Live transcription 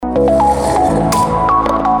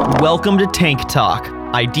Welcome to Tank Talk,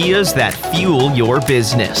 ideas that fuel your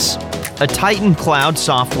business, a Titan Cloud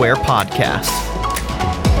software podcast.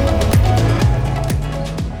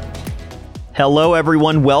 Hello,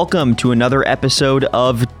 everyone. Welcome to another episode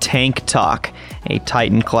of Tank Talk, a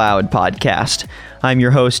Titan Cloud podcast. I'm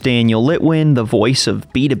your host, Daniel Litwin, the voice of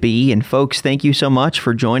B2B. And folks, thank you so much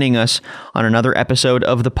for joining us on another episode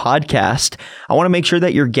of the podcast. I want to make sure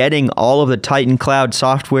that you're getting all of the Titan Cloud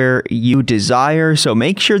software you desire. So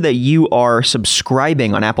make sure that you are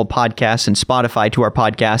subscribing on Apple Podcasts and Spotify to our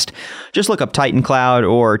podcast. Just look up Titan Cloud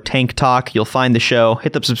or Tank Talk. You'll find the show.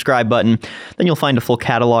 Hit the subscribe button. Then you'll find a full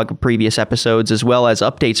catalog of previous episodes as well as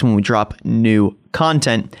updates when we drop new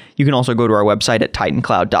content. You can also go to our website at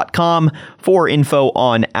titancloud.com for info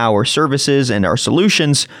on our services and our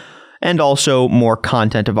solutions, and also more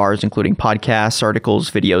content of ours, including podcasts,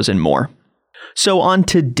 articles, videos, and more. So on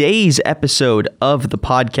today's episode of the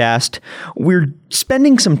podcast, we're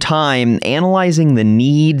spending some time analyzing the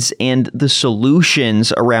needs and the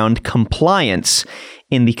solutions around compliance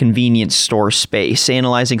in the convenience store space,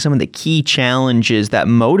 analyzing some of the key challenges that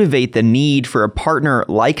motivate the need for a partner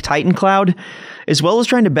like Titan Cloud, as well as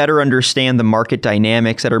trying to better understand the market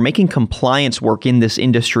dynamics that are making compliance work in this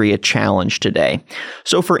industry a challenge today.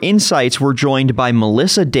 So for insights, we're joined by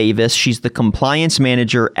Melissa Davis. She's the compliance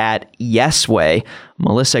manager at Yesway.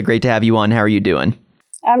 Melissa, great to have you on. How are you doing?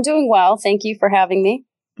 I'm doing well. Thank you for having me.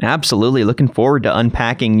 Absolutely. Looking forward to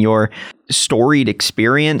unpacking your storied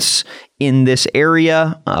experience in this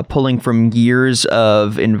area, pulling from years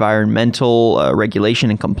of environmental regulation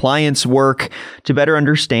and compliance work to better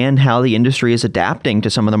understand how the industry is adapting to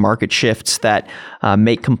some of the market shifts that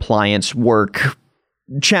make compliance work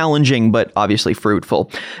challenging, but obviously fruitful.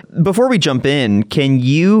 Before we jump in, can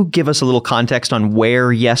you give us a little context on where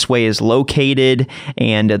Yesway is located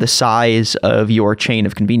and the size of your chain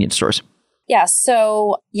of convenience stores? Yeah,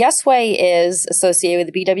 so Yesway is associated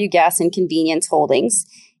with BW Gas and Convenience Holdings,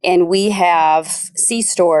 and we have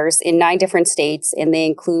C-stores in 9 different states, and they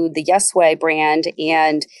include the Yesway brand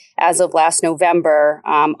and, as of last November,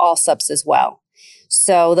 Allsups as well.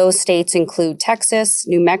 So those states include Texas,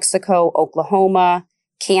 New Mexico, Oklahoma,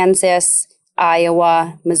 Kansas,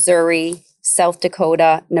 Iowa, Missouri, South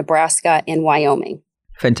Dakota, Nebraska, and Wyoming.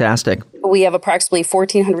 Fantastic. We have approximately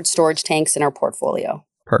 1,400 storage tanks in our portfolio.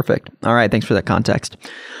 Perfect. All right. Thanks for that context.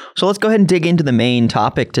 So let's go ahead and dig into the main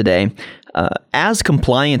topic today. As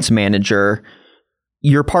compliance manager,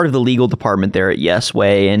 you're part of the legal department there at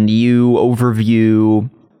Yesway, and you overview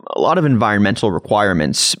a lot of environmental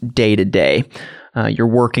requirements day to day. Your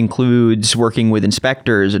work includes working with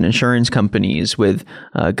inspectors and insurance companies, with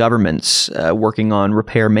governments, working on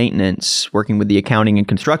repair maintenance, working with the accounting and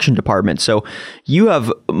construction department. So you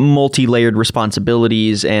have multi-layered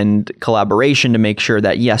responsibilities and collaboration to make sure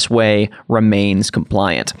that Yesway remains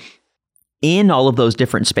compliant. In all of those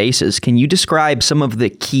different spaces, can you describe some of the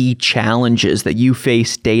key challenges that you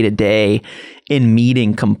face day to day in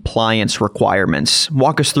meeting compliance requirements?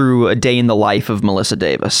 Walk us through a day in the life of Melissa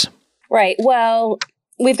Davis. Right. Well,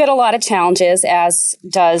 we've got a lot of challenges, as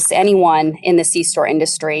does anyone in the C-store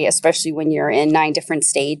industry, especially when you're in 9 different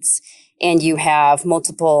states and you have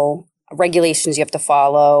multiple regulations you have to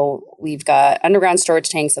follow. We've got underground storage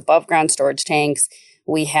tanks, above ground storage tanks.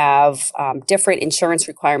 We have different insurance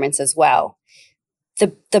requirements as well.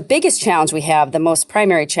 The biggest challenge we have, the most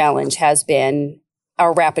primary challenge, has been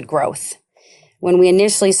our rapid growth. When we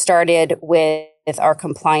initially started with our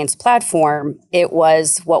compliance platform, it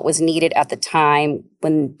was what was needed at the time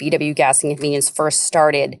when BW Gas and Convenience first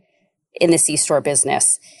started in the C-store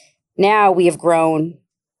business. Now we have grown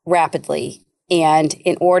rapidly, and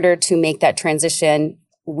in order to make that transition,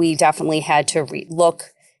 we definitely had to look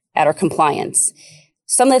at our compliance.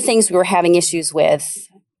 Some of the things we were having issues with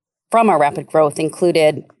from our rapid growth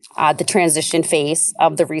included the transition phase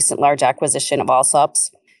of the recent large acquisition of Allsups.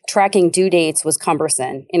 Tracking due dates was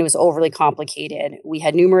cumbersome and it was overly complicated. We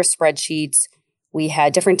had numerous spreadsheets. We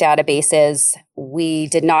had different databases. We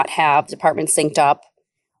did not have departments synced up.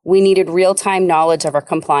 We needed real-time knowledge of our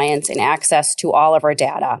compliance and access to all of our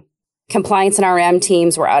data. Compliance and RM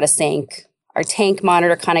teams were out of sync. Our tank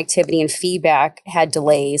monitor connectivity and feedback had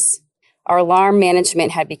delays. Our alarm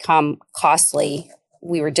management had become costly.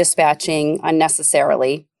 We were dispatching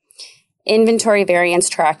unnecessarily. Inventory variance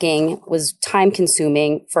tracking was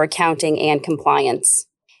time-consuming for accounting and compliance.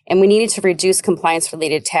 And we needed to reduce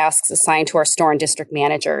compliance-related tasks assigned to our store and district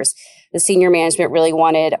managers. The senior management really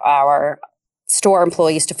wanted our store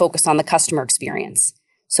employees to focus on the customer experience.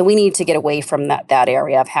 So we needed to get away from that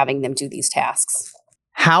area of having them do these tasks.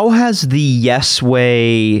 How has the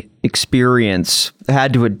Yesway experience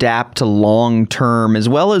had to adapt to long-term as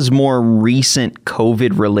well as more recent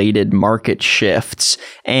COVID-related market shifts?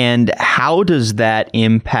 And how does that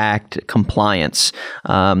impact compliance?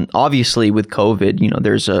 Obviously, with COVID,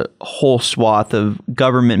 there's a whole swath of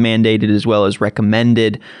government mandated as well as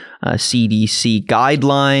recommended CDC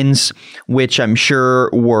guidelines, which I'm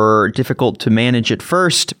sure were difficult to manage at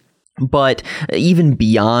first. But even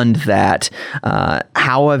beyond that,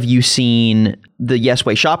 how have you seen the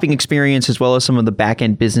Yesway shopping experience as well as some of the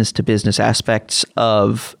back-end business-to-business aspects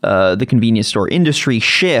of the convenience store industry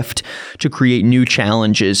shift to create new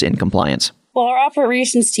challenges in compliance? Well, our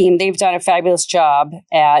operations team, they've done a fabulous job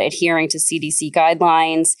at adhering to CDC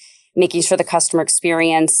guidelines, making sure the customer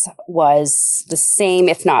experience was the same,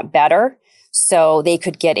 if not better, so they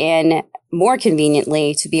could get in more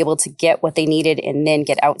conveniently to be able to get what they needed and then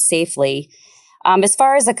get out safely. As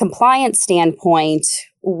far as a compliance standpoint,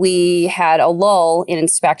 we had a lull in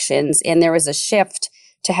inspections and there was a shift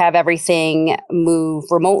to have everything move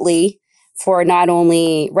remotely for not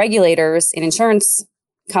only regulators and insurance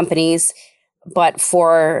companies, but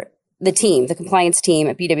for the team, the compliance team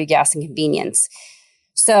at BW Gas and Convenience.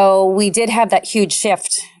 So we did have that huge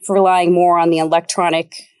shift for relying more on the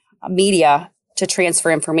electronic media to transfer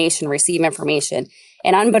information, receive information.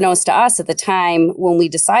 And unbeknownst to us at the time, when we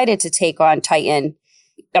decided to take on Titan,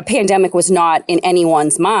 a pandemic was not in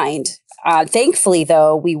anyone's mind. Thankfully,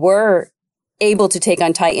 though, we were able to take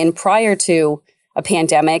on Titan prior to a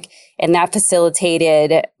pandemic, and that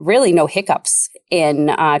facilitated really no hiccups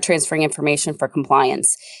in transferring information for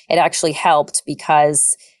compliance. It actually helped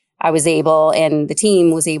because I was able, and the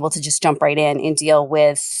team was able to just jump right in and deal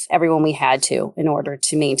with everyone we had to in order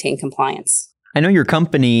to maintain compliance. I know your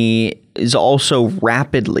company is also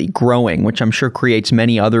rapidly growing, which I'm sure creates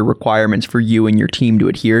many other requirements for you and your team to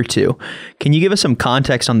adhere to. Can you give us some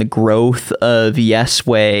context on the growth of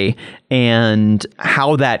Yesway and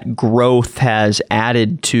how that growth has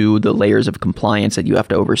added to the layers of compliance that you have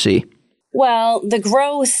to oversee? Well, the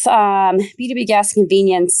growth, B2B Gas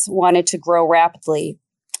Convenience wanted to grow rapidly.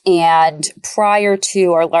 And prior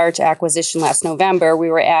to our large acquisition last November, we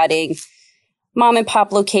were adding mom and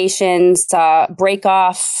pop locations, break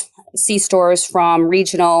off C-stores from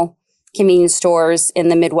regional convenience stores in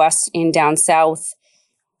the Midwest and down south.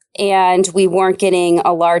 And we weren't getting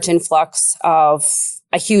a large influx of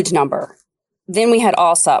a huge number. Then we had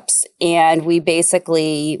Allsups, and we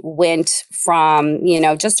basically went from,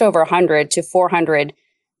 just over 100 to 400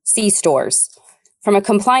 C-stores. From a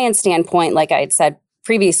compliance standpoint, like I had said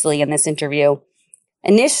previously in this interview,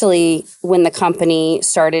 initially when the company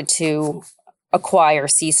started to acquire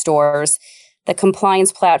C-stores, the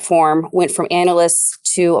compliance platform went from analysts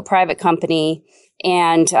to a private company,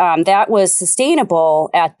 and that was sustainable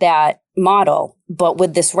at that model. But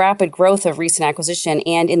with this rapid growth of recent acquisition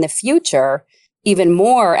and in the future, even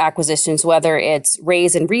more acquisitions, whether it's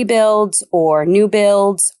raise and rebuilds or new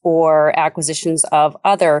builds or acquisitions of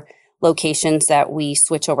other locations that we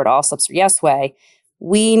switch over to Allsups or Yesway,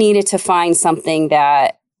 we needed to find something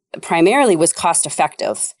that primarily was cost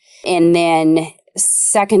effective. And then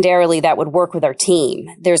secondarily, that would work with our team.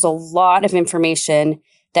 There's a lot of information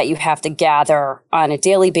that you have to gather on a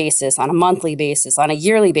daily basis, on a monthly basis, on a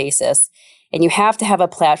yearly basis. And you have to have a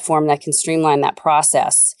platform that can streamline that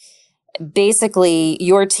process. Basically,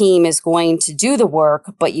 your team is going to do the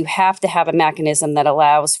work, but you have to have a mechanism that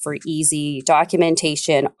allows for easy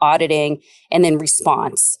documentation, auditing, and then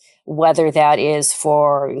response, whether that is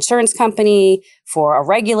for an insurance company, for a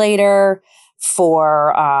regulator,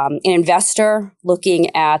 for an investor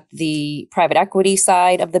looking at the private equity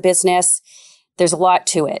side of the business. There's a lot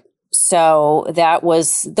to it. So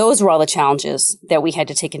those were all the challenges that we had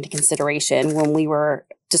to take into consideration when we were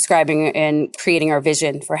describing and creating our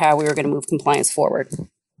vision for how we were going to move compliance forward.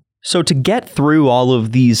 So to get through all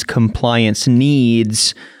of these compliance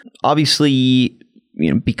needs, obviously,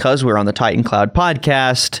 because we're on the Titan Cloud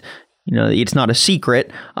podcast, it's not a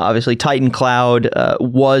secret. Obviously, Titan Cloud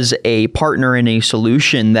was a partner in a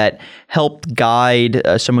solution that helped guide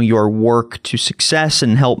some of your work to success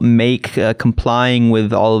and help make complying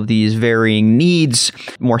with all of these varying needs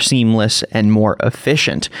more seamless and more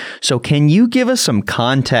efficient. So can you give us some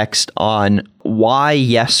context on why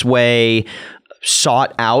Yesway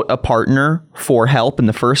sought out a partner for help in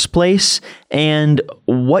the first place and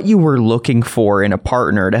what you were looking for in a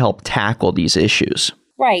partner to help tackle these issues?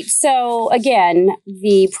 Right. So again,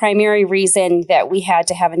 the primary reason that we had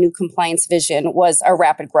to have a new compliance vision was our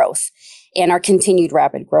rapid growth and our continued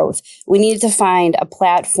rapid growth. We needed to find a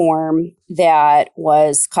platform that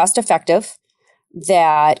was cost effective,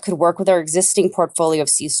 that could work with our existing portfolio of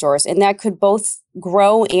C-stores, and that could both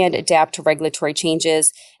grow and adapt to regulatory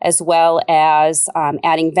changes, as well as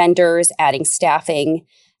adding vendors, adding staffing,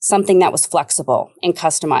 something that was flexible and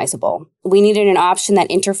customizable. We needed an option that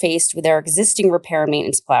interfaced with our existing repair and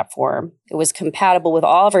maintenance platform. It was compatible with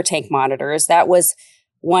all of our tank monitors. That was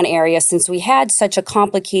one area, since we had such a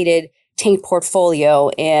complicated tank portfolio,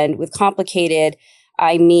 and with complicated,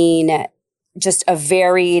 I mean just a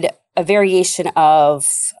variation of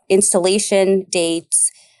installation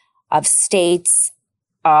dates, of states,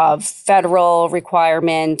 of federal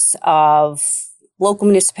requirements, of local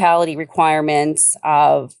municipality requirements,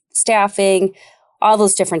 of staffing, all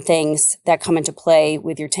those different things that come into play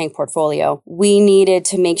with your tank portfolio. We needed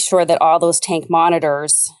to make sure that all those tank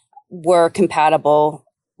monitors were compatible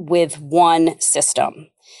with one system.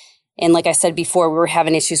 And like I said before, we were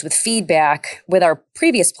having issues with feedback with our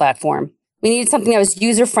previous platform. We needed something that was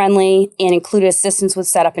user-friendly and included assistance with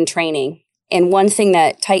setup and training. And one thing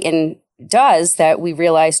that Titan does that we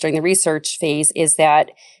realized during the research phase is that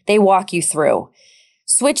they walk you through.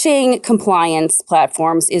 Switching compliance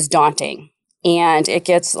platforms is daunting, and it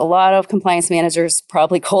gets a lot of compliance managers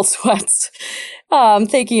probably cold sweats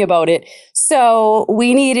thinking about it. So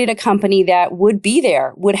we needed a company that would be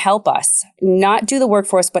there, would help us, not do the work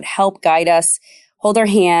for us, but help guide us, hold our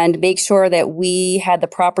hand, make sure that we had the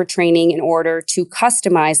proper training in order to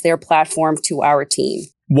customize their platform to our team.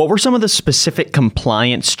 What were some of the specific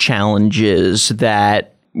compliance challenges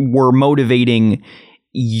that were motivating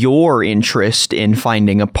your interest in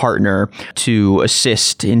finding a partner to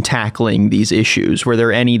assist in tackling these issues? Were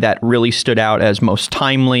there any that really stood out as most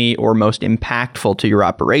timely or most impactful to your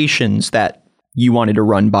operations that you wanted to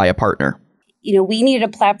run by a partner? We needed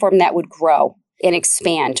a platform that would grow and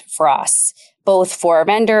expand for us, both for our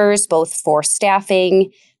vendors, both for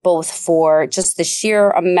staffing, both for just the sheer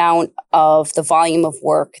amount of the volume of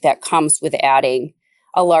work that comes with adding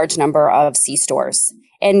a large number of C-stores.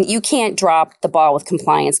 And you can't drop the ball with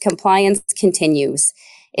compliance. Compliance continues.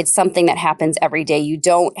 It's something that happens every day. You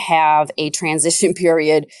don't have a transition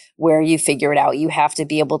period where you figure it out. You have to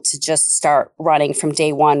be able to just start running from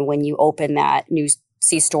day one when you open that new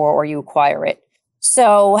C-store or you acquire it.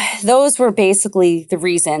 So those were basically the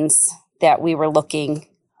reasons that we were looking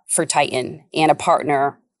for Titan and a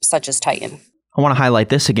partner such as Titan. I want to highlight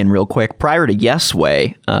this again real quick. Prior to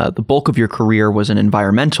Yesway, the bulk of your career was in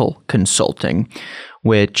environmental consulting,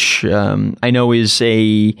 which I know is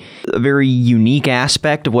a very unique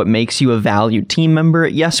aspect of what makes you a valued team member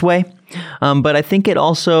at Yesway. But I think it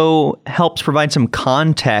also helps provide some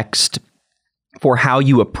context for how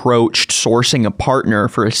you approached sourcing a partner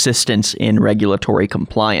for assistance in regulatory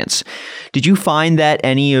compliance. Did you find that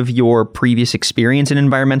any of your previous experience in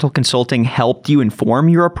environmental consulting helped you inform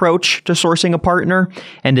your approach to sourcing a partner?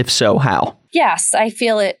 And if so, how? Yes, I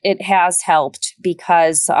feel it has helped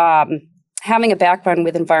because having a background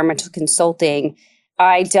with environmental consulting,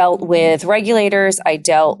 I dealt with regulators. I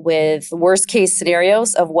dealt with worst case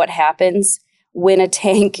scenarios of what happens when a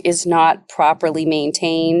tank is not properly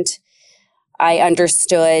maintained. I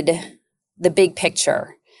understood the big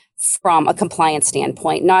picture from a compliance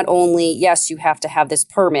standpoint. Not only, yes, you have to have this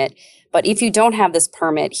permit, but if you don't have this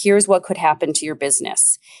permit, here's what could happen to your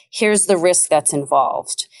business. Here's the risk that's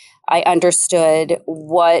involved. I understood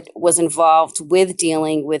what was involved with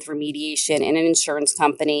dealing with remediation in an insurance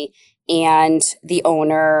company and the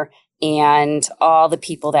owner and all the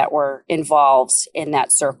people that were involved in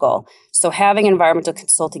that circle. So having an environmental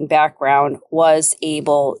consulting background was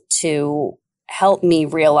able to help me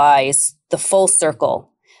realize the full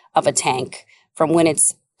circle of a tank from when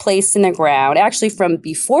it's placed in the ground, actually from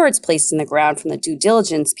before it's placed in the ground, from the due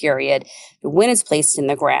diligence period, to when it's placed in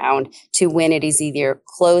the ground, to when it is either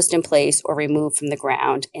closed in place or removed from the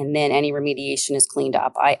ground, and then any remediation is cleaned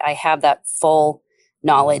up. I have that full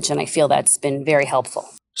knowledge, and I feel that's been very helpful.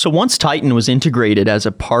 So once Titan was integrated as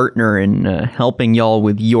a partner in helping y'all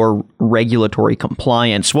with your regulatory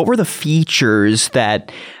compliance, what were the features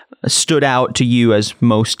that stood out to you as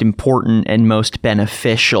most important and most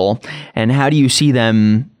beneficial? And how do you see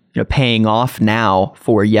them paying off now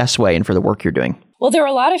for Yesway and for the work you're doing? Well, there are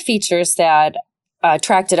a lot of features that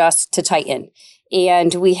attracted us to Titan.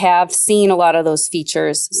 And we have seen a lot of those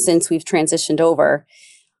features since we've transitioned over.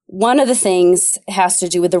 One of the things has to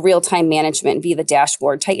do with the real-time management via the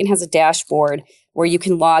dashboard. Titan has a dashboard where you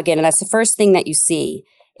can log in, and that's the first thing that you see.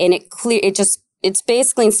 And it's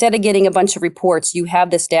basically, instead of getting a bunch of reports, you have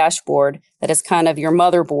this dashboard that is kind of your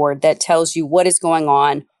motherboard that tells you what is going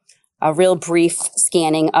on, a real brief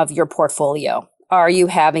scanning of your portfolio. Are you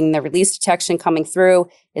having the release detection coming through?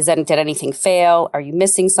 Did anything fail? Are you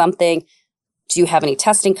missing something? Do you have any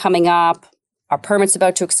testing coming up? Are permits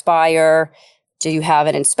about to expire? Do you have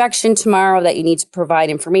an inspection tomorrow that you need to provide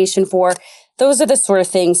information for? Those are the sort of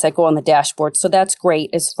things that go on the dashboard. So that's great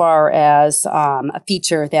as far as a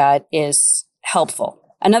feature that is helpful.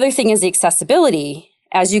 Another thing is the accessibility.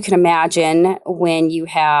 As you can imagine, when you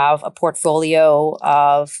have a portfolio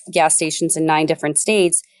of gas stations in 9 different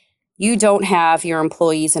states, you don't have your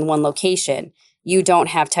employees in one location. You don't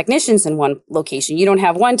have technicians in one location. You don't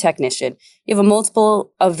have one technician. You have a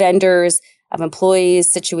multiple of vendors, of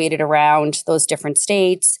employees situated around those different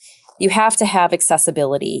states. You have to have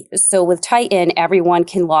accessibility. So with Titan, everyone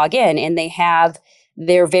can log in and they have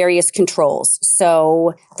their various controls.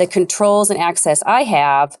 So the controls and access I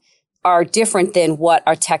have are different than what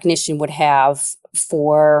our technician would have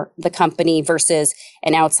for the company versus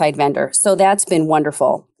an outside vendor. So that's been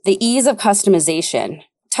wonderful. The ease of customization.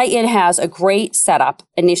 Titan has a great setup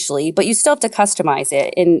initially, but you still have to customize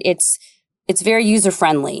it, and it's very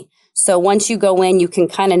user-friendly. So once you go in, you can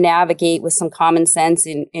kind of navigate with some common sense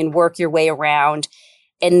and work your way around.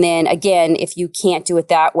 And then again, if you can't do it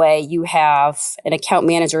that way, you have an account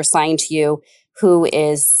manager assigned to you who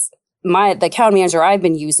is the account manager I've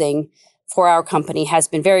been using for our company has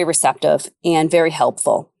been very receptive and very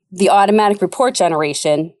helpful. The automatic report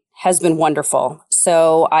generation has been wonderful.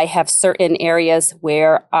 So I have certain areas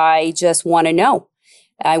where I just want to know.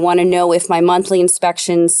 I want to know if my monthly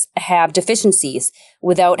inspections have deficiencies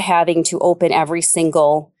without having to open every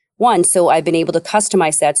single one. So I've been able to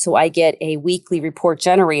customize that so I get a weekly report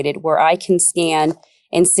generated where I can scan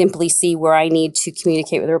and simply see where I need to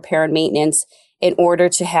communicate with repair and maintenance in order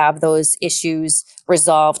to have those issues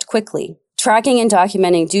resolved quickly. Tracking and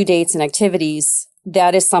documenting due dates and activities,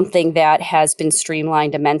 that is something that has been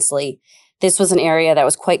streamlined immensely. This was an area that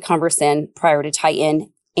was quite cumbersome prior to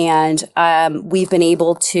Titan, and we've been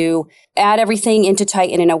able to add everything into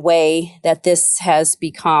Titan in a way that this has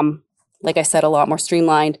become, like I said, a lot more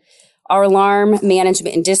streamlined. Our alarm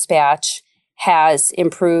management and dispatch has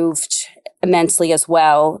improved immensely as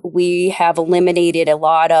well. We have eliminated a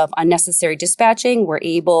lot of unnecessary dispatching. We're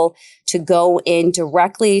able to go in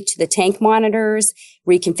directly to the tank monitors,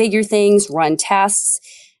 reconfigure things, run tests.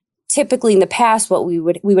 Typically in the past, we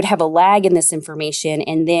would have a lag in this information,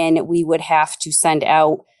 and then we would have to send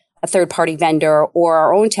out a third-party vendor or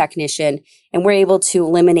our own technician, and we're able to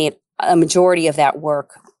eliminate a majority of that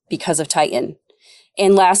work because of Titan.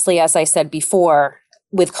 And lastly, as I said before,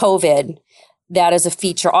 with COVID, that is a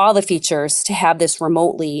feature, all the features to have this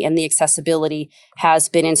remotely, and the accessibility has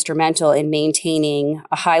been instrumental in maintaining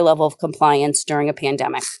a high level of compliance during a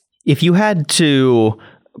pandemic. If you had to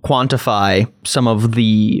quantify some of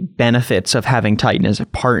the benefits of having Titan as a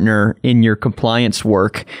partner in your compliance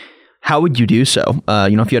work, how would you do so?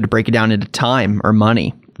 If you had to break it down into time or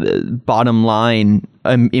money, the bottom line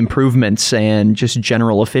improvements and just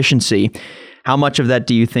general efficiency, how much of that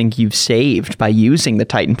do you think you've saved by using the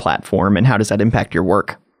Titan platform, and how does that impact your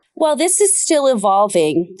work? Well, this is still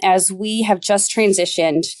evolving as we have just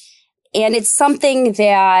transitioned, and it's something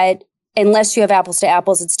that unless you have apples to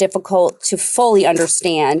apples, it's difficult to fully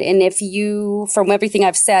understand. And if you, from everything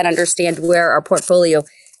I've said, understand where our portfolio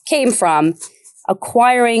came from,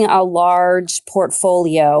 acquiring a large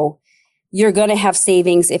portfolio, you're going to have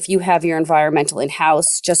savings if you have your environmental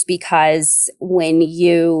in-house, just because when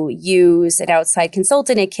you use an outside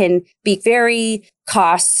consultant, it can be very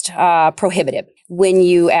cost prohibitive when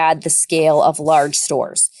you add the scale of large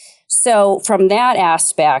stores. So from that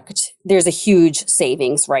aspect, there's a huge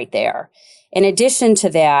savings right there. In addition to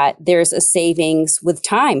that, there's a savings with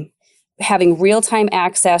time. Having real-time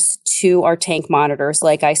access to our tank monitors,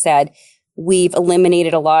 like I said, we've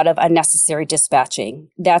eliminated a lot of unnecessary dispatching.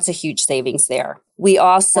 That's a huge savings there. We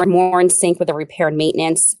also are more in sync with the repair and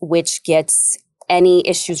maintenance, which gets any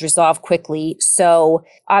issues resolved quickly. So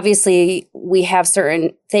obviously, we have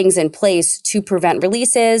certain things in place to prevent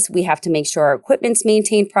releases. We have to make sure our equipment's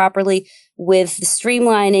maintained properly. With the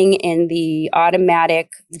streamlining and the automatic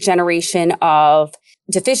generation of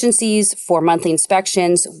deficiencies for monthly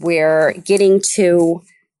inspections, we're getting to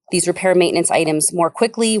these repair maintenance items more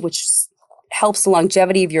quickly, which helps the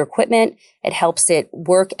longevity of your equipment. It helps it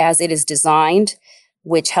work as it is designed,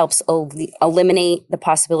 which helps eliminate the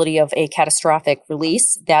possibility of a catastrophic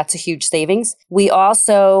release. That's a huge savings. We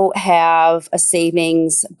also have a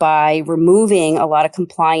savings by removing a lot of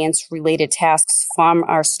compliance-related tasks from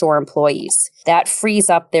our store employees. That frees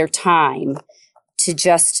up their time to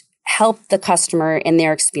just help the customer in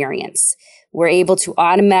their experience. We're able to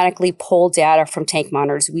automatically pull data from tank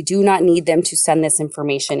monitors. We do not need them to send this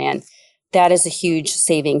information in. That is a huge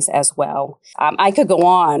savings as well. I could go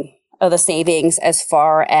on of the savings as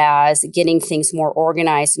far as getting things more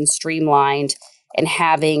organized and streamlined and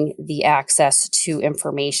having the access to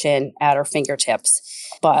information at our fingertips.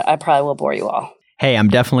 But I probably will bore you all. Hey, I'm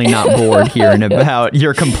definitely not bored hearing about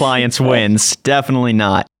your compliance wins. Definitely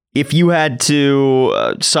not. If you had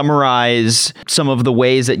to summarize some of the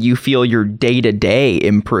ways that you feel your day-to-day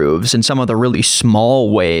improves and some of the really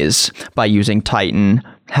small ways by using Titan,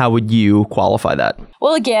 how would you qualify that?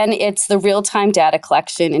 Well, again, it's the real-time data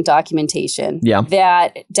collection and documentation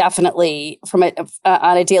that definitely,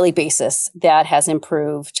 on a daily basis, that has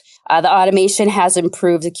improved. The automation has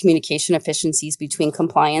improved the communication efficiencies between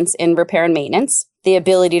compliance and repair and maintenance. The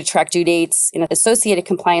ability to track due dates and associated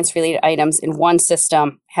compliance-related items in one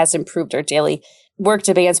system has improved our daily work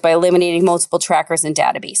demands by eliminating multiple trackers and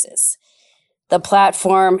databases. The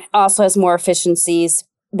platform also has more efficiencies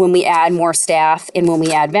when we add more staff and when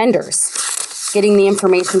we add vendors. Getting the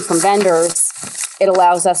information from vendors, it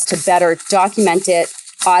allows us to better document it,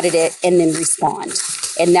 audit it, and then respond.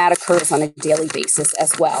 And that occurs on a daily basis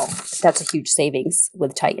as well. That's a huge savings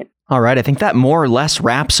with Titan. All right, I think that more or less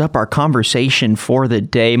wraps up our conversation for the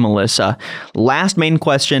day, Melissa. Last main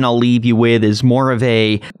question I'll leave you with is more of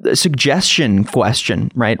a suggestion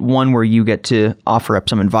question, right? One where you get to offer up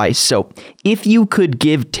some advice. So if you could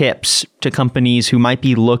give tips to companies who might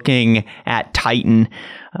be looking at Titan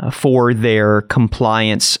for their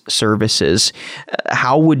compliance services,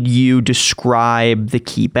 how would you describe the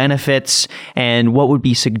key benefits and what would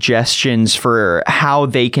be suggestions for how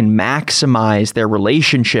they can maximize their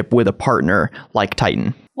relationship with a partner like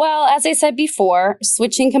Titan? Well, as I said before,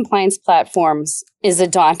 switching compliance platforms is a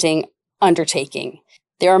daunting undertaking.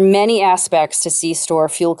 There are many aspects to C-Store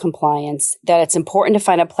fuel compliance that it's important to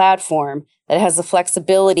find a platform that has the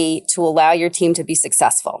flexibility to allow your team to be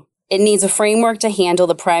successful. It needs a framework to handle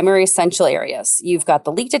the primary essential areas. You've got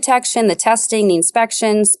the leak detection, the testing, the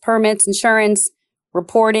inspections, permits, insurance,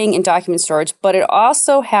 reporting, and document storage, but it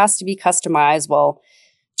also has to be customizable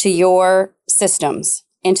to your systems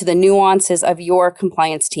and to the nuances of your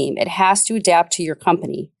compliance team. It has to adapt to your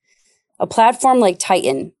company. A platform like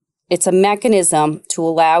Titan, it's a mechanism to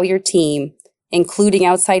allow your team, including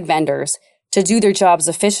outside vendors, to do their jobs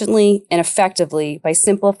efficiently and effectively by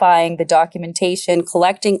simplifying the documentation,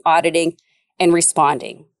 collecting, auditing, and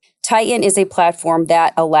responding. Titan is a platform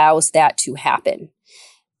that allows that to happen.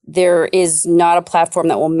 There is not a platform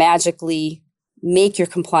that will magically make your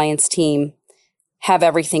compliance team have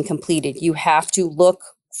everything completed. You have to look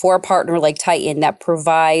for a partner like Titan that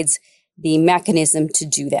provides the mechanism to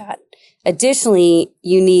do that. Additionally,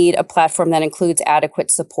 you need a platform that includes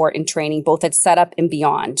adequate support and training, both at setup and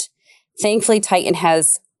beyond. Thankfully, Titan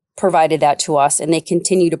has provided that to us, and they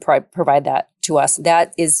continue to provide that to us.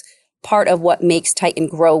 That is part of what makes Titan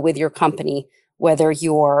grow with your company, whether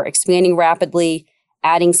you're expanding rapidly,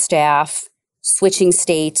 adding staff, switching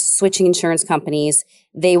states, switching insurance companies.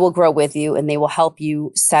 They will grow with you, and they will help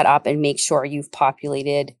you set up and make sure you've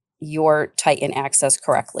populated your Titan access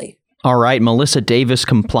correctly. All right, Melissa Davis,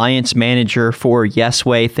 Compliance Manager for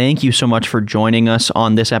Yesway. Thank you so much for joining us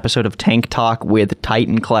on this episode of Tank Talk with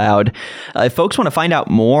Titan Cloud. If folks want to find out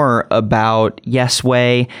more about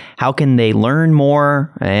Yesway, how can they learn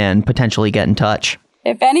more and potentially get in touch?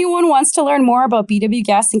 If anyone wants to learn more about BW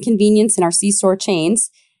Gas and Convenience in our C-Store chains,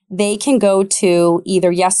 they can go to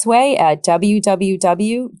either Yesway at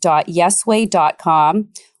www.yesway.com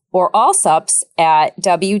or Allsups at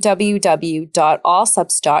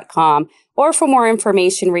www.allsups.com, or for more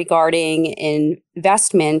information regarding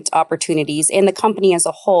investment opportunities in the company as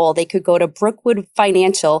a whole, they could go to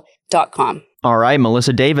brookwoodfinancial.com. All right,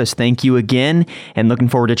 Melissa Davis, thank you again, and looking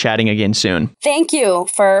forward to chatting again soon. Thank you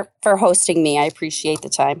for hosting me. I appreciate the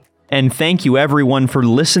time. And thank you everyone for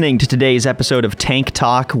listening to today's episode of Tank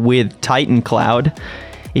Talk with Titan Cloud.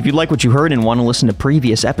 If you like what you heard and want to listen to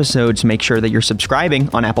previous episodes, make sure that you're subscribing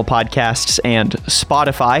on Apple Podcasts and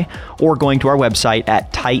Spotify, or going to our website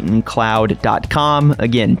at titancloud.com.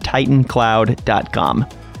 Again, titancloud.com.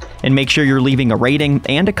 And make sure you're leaving a rating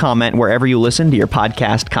and a comment wherever you listen to your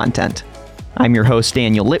podcast content. I'm your host,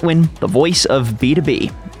 Daniel Litwin, the voice of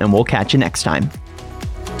B2B, and we'll catch you next time.